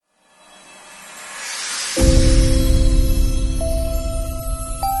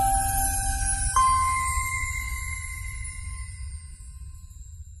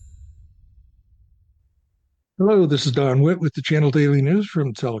Hello, this is Don Witt with the Channel Daily News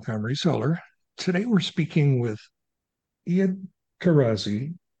from Telecom Reseller. Today we're speaking with Ian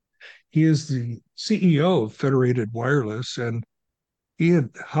Karazi. He is the CEO of Federated Wireless. And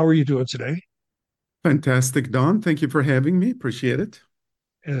Ian, how are you doing today? Fantastic, Don. Thank you for having me. Appreciate it.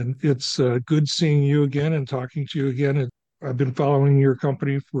 And it's good seeing you again and talking to you again. I've been following your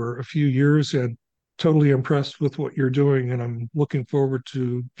company for a few years and totally impressed with what you're doing. And I'm looking forward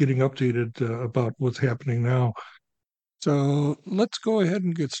to getting updated about what's happening now. So let's go ahead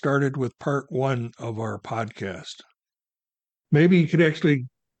and get started with part one of our podcast. Maybe you could actually,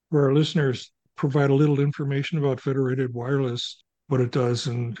 for our listeners, provide a little information about Federated Wireless, what it does,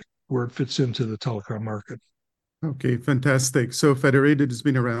 and where it fits into the telecom market. Okay, fantastic. So Federated has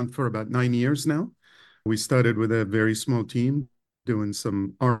been around for about 9 years now. We started with a very small team doing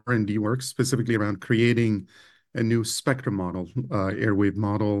some R&D work, specifically around creating a new spectrum model, airwave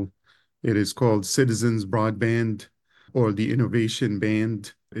model. It is called Citizens Broadband or the Innovation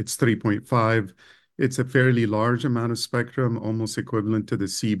Band. It's 3.5. It's a fairly large amount of spectrum, almost equivalent to the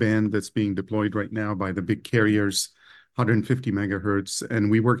C-band that's being deployed right now by the big carriers, 150 megahertz.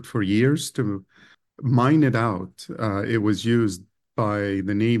 And we worked for years to mine it out. It was used by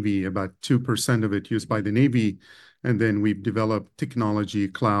the Navy, about 2% of it used by the Navy. And then we've developed technology,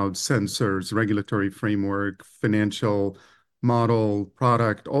 cloud, sensors, regulatory framework, financial model,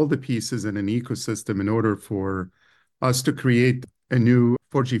 product, all the pieces in an ecosystem in order for us to create a new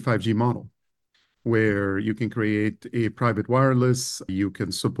 4G, 5G model where you can create a private wireless, you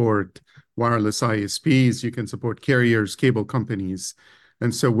can support wireless ISPs, you can support carriers, cable companies.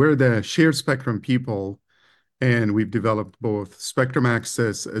 And so we're the shared spectrum people, and we've developed both spectrum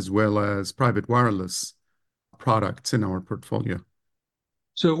access as well as private wireless products in our portfolio.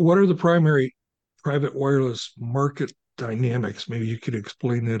 So, what are the primary private wireless market dynamics? Maybe you could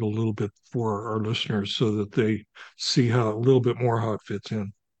explain that a little bit for our listeners so that they see how a little bit more how it fits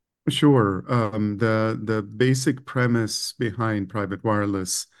in. Sure. The basic premise behind private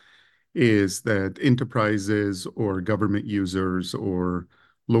wireless is that enterprises or government users or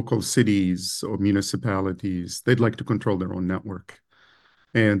local cities or municipalities, they'd like to control their own network.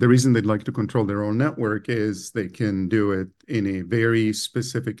 And the reason they'd like to control their own network is they can do it in a very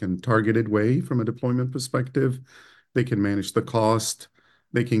specific and targeted way from a deployment perspective. They can manage the cost.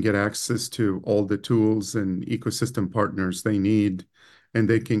 They can get access to all the tools and ecosystem partners they need. And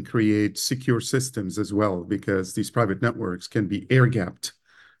they can create secure systems as well, because these private networks can be air gapped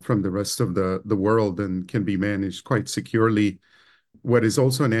from the rest of the world and can be managed quite securely. What is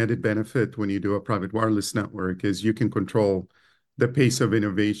also an added benefit when you do a private wireless network is you can control the pace of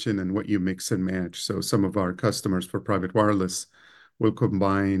innovation and what you mix and match. So some of our customers for private wireless will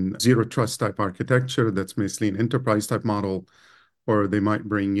combine zero trust type architecture that's mostly an enterprise type model, or they might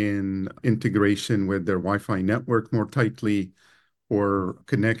bring in integration with their Wi-Fi network more tightly, or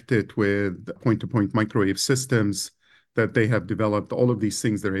connect it with point-to-point microwave systems that they have developed. All of these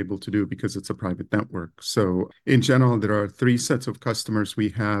things they're able to do because it's a private network. So in general, there are three sets of customers we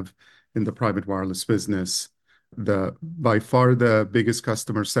have in the private wireless business. The by far the biggest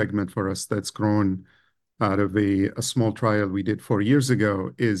customer segment for us that's grown out of a small trial we did 4 years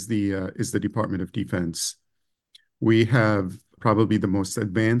ago is the Department of Defense. We have probably the most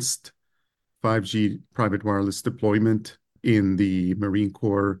advanced 5G private wireless deployment in the Marine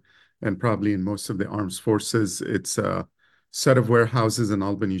Corps and probably in most of the armed forces. It's a set of warehouses in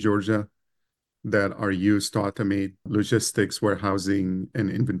Albany, Georgia, that are used to automate logistics, warehousing, and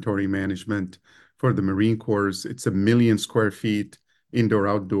inventory management for the Marine Corps. It's 1 million square feet, indoor,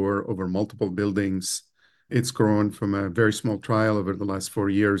 outdoor, over multiple buildings. It's grown from a very small trial over the last 4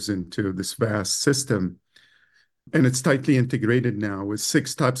 years into this vast system. And it's tightly integrated now with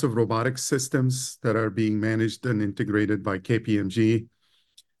 6 types of robotic systems that are being managed and integrated by KPMG.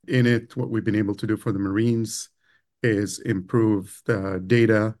 In it, what we've been able to do for the Marines is improve the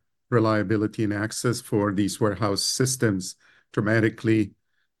data reliability and access for these warehouse systems dramatically.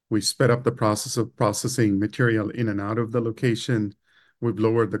 We sped up the process of processing material in and out of the location. We've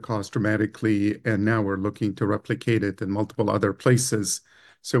lowered the cost dramatically, and now we're looking to replicate it in multiple other places.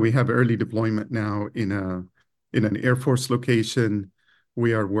 So we have early deployment now in an Air Force location.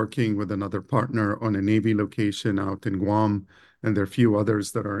 We are working with another partner on a Navy location out in Guam, and there are a few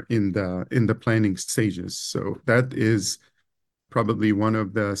others that are in the planning stages. So that is probably one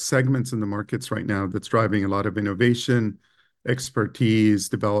of the segments in the markets right now that's driving a lot of innovation, expertise,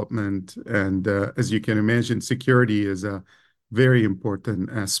 development. And as you can imagine, security is a very important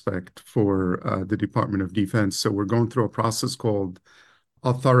aspect for the Department of Defense. So we're going through a process called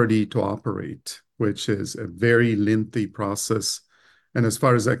Authority to Operate, which is a very lengthy process And as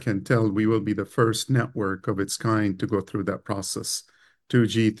far as I can tell, we will be the first network of its kind to go through that process.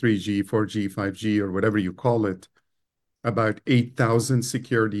 2G, 3G, 4G, 5G, or whatever you call it, about 8,000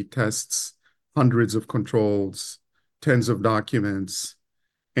 security tests, hundreds of controls, tens of documents,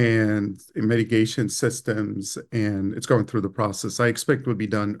 and mitigation systems, and it's going through the process. I expect will be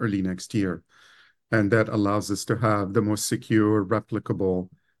done early next year. And that allows us to have the most secure, replicable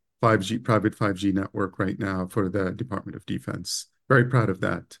 5G, private 5G network right now for the Department of Defense. Very proud of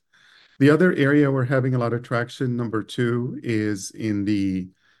that. The other area we're having a lot of traction, number two, is in the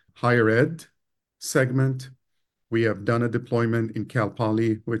higher ed segment. We have done a deployment in Cal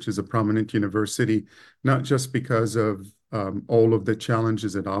Poly, which is a prominent university, not just because of all of the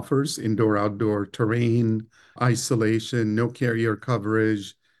challenges it offers, indoor, outdoor terrain, isolation, no carrier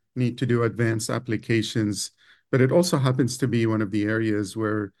coverage, need to do advanced applications, but it also happens to be one of the areas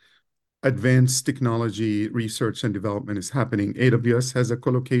where advanced technology research and development is happening. AWS has a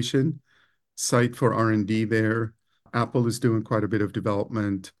colocation site for R&D there. Apple is doing quite a bit of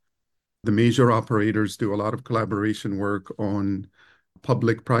development. The major operators do a lot of collaboration work on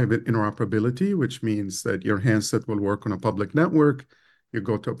public-private interoperability, which means that your handset will work on a public network. You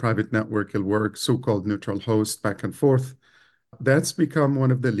go to a private network, it'll work, so-called neutral host, back and forth. That's become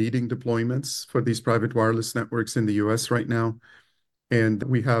one of the leading deployments for these private wireless networks in the US right now. And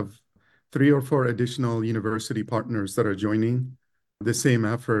we have 3 or 4 additional university partners that are joining the same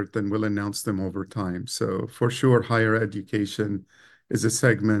effort, and we'll announce them over time. So for sure, higher education is a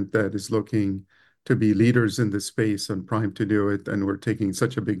segment that is looking to be leaders in the space and primed to do it, and we're taking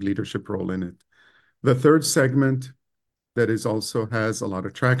such a big leadership role in it. The third segment that is also has a lot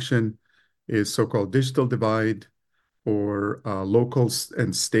of traction is so-called digital divide or local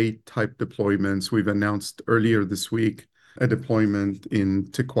and state type deployments. We've announced earlier this week a deployment in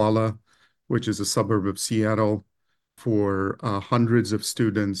Tukwila, which is a suburb of Seattle, for hundreds of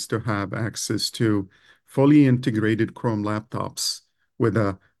students to have access to fully integrated Chrome laptops with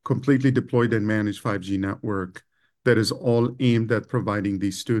a completely deployed and managed 5G network that is all aimed at providing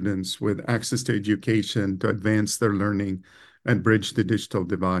these students with access to education to advance their learning and bridge the digital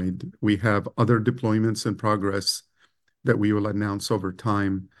divide. We have other deployments in progress that we will announce over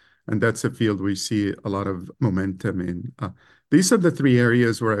time, and that's a field we see a lot of momentum in. These are the 3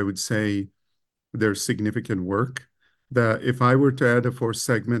 areas where I would say there's significant work. That if I were to add a 4th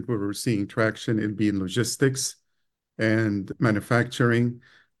segment where we're seeing traction, it'd be in logistics and manufacturing.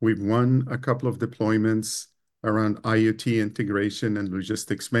 We've won a couple of deployments around IoT integration and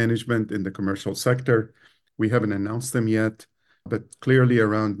logistics management in the commercial sector. We haven't announced them yet, but clearly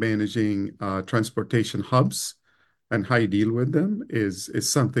around managing transportation hubs and how you deal with them is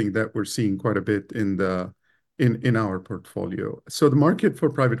something that we're seeing quite a bit in our portfolio. So the market for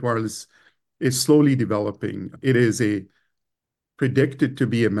private wireless is slowly developing. It is predicted to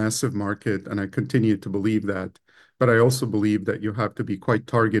be a massive market, and I continue to believe that. But I also believe that you have to be quite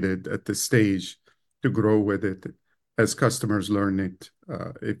targeted at this stage to grow with it as customers learn it.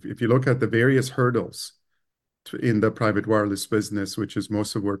 If you look at the various hurdles in the private wireless business, which is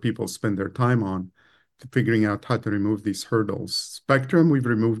most of where people spend their time on, figuring out how to remove these hurdles. Spectrum, we've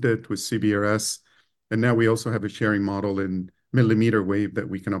removed it with CBRS, and now we also have a sharing model in millimeter wave that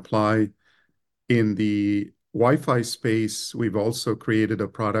we can apply. In the Wi-Fi space, we've also created a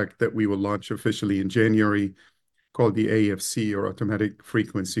product that we will launch officially in January called the AFC, or Automatic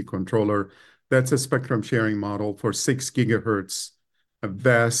Frequency Controller. That's a spectrum sharing model for 6 gigahertz, a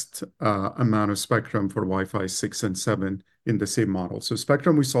vast amount of spectrum for Wi-Fi 6 and 7 in the same model. So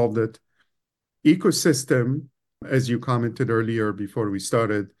spectrum, we solved it. Ecosystem, as you commented earlier before we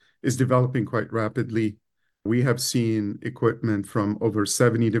started, is developing quite rapidly. We have seen equipment from over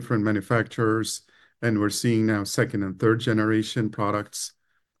 70 different manufacturers, and we're seeing now 2nd and 3rd generation products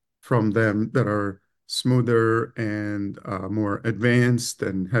from them that are smoother and more advanced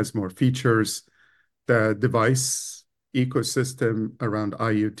and has more features. The device ecosystem around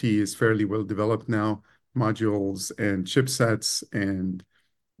IoT is fairly well developed now, modules and chipsets and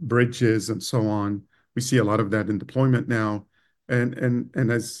bridges and so on. We see a lot of that in deployment now. And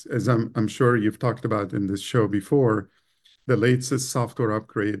as I'm sure you've talked about in this show before, the latest software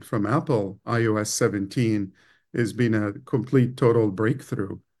upgrade from Apple, iOS 17, has been a complete total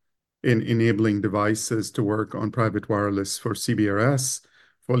breakthrough in enabling devices to work on private wireless for CBRS,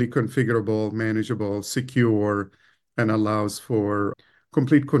 fully configurable, manageable, secure, and allows for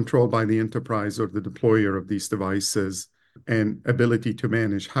complete control by the enterprise or the deployer of these devices and ability to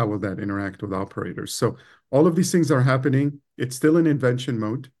manage how will that interact with operators. So all of these things are happening. It's still in invention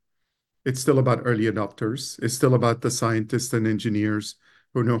mode. It's still about early adopters. It's still about the scientists and engineers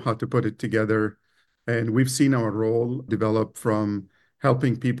who know how to put it together. And we've seen our role develop from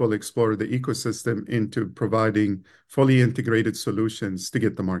helping people explore the ecosystem into providing fully integrated solutions to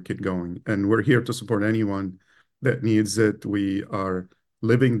get the market going. And we're here to support anyone that needs it. We are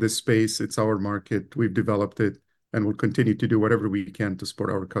living this space. It's our market. We've developed it, and we'll continue to do whatever we can to support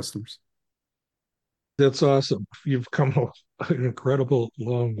our customers. That's awesome. You've come an incredible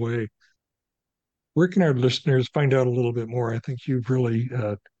long way. Where can our listeners find out a little bit more? I think you've really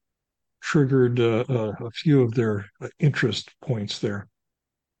triggered a few of their interest points there.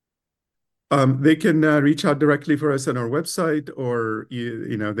 They can reach out directly for us on our website, or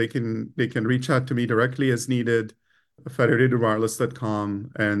they can reach out to me directly as needed,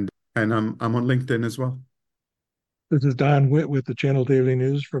 federatedwireless.com, and I'm on LinkedIn as well. This is Don Witt with the Channel Daily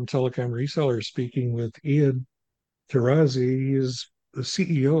News from Telecom Reseller speaking with Ian Tarazi. He is the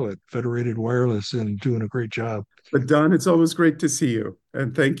CEO at Federated Wireless and doing a great job. But Don, it's always great to see you,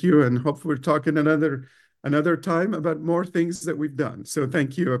 and thank you. And hope we're talking another time about more things that we've done. So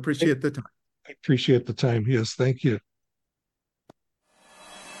thank you. I appreciate the time. I appreciate the time. Yes, thank you.